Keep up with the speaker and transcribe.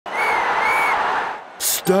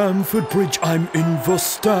Stamford Bridge, I'm in the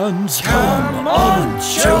stands. Come on,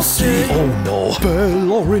 Chelsea! Oh no,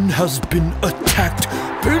 Bellerin has been attacked.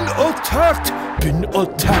 Been attacked! Been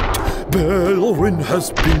attacked! Bellerin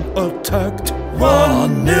has been attacked.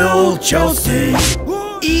 1-0 Chelsea!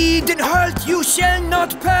 Eden Holt, you shall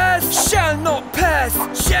not pass! Shall not pass!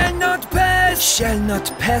 Shall not pass! Shall not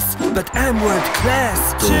pass, but I'm world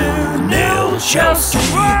class! 2-0 Chelsea!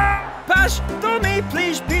 Pass to me,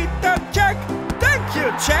 please, Peter Check! Thank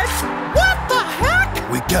you, Check! What the heck?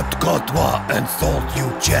 We kept Courtois and thought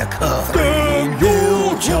you check her.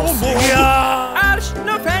 3-0 Chelsea! Ars,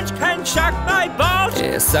 no fans can suck my balls!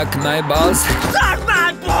 Suck my balls. Suck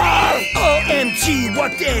my balls! OMG,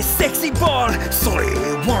 what a sexy ball!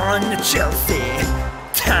 3-1 Chelsea!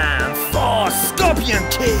 Time for scorpion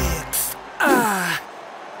kicks!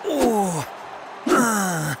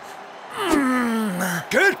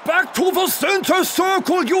 Get back to the center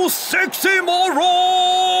circle, you sexy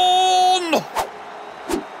moron!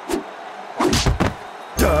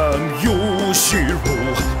 Damn you,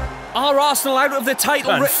 Giroud! Are Arsenal out of the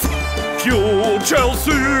title race? You,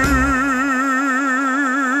 Chelsea!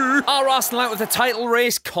 Are Arsenal out of the title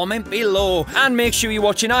race? Comment below. And make sure you're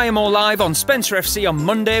watching IMO Live on Spencer FC on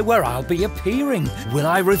Monday, where I'll be appearing. Will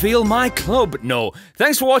I reveal my club? No.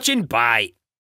 Thanks for watching. Bye.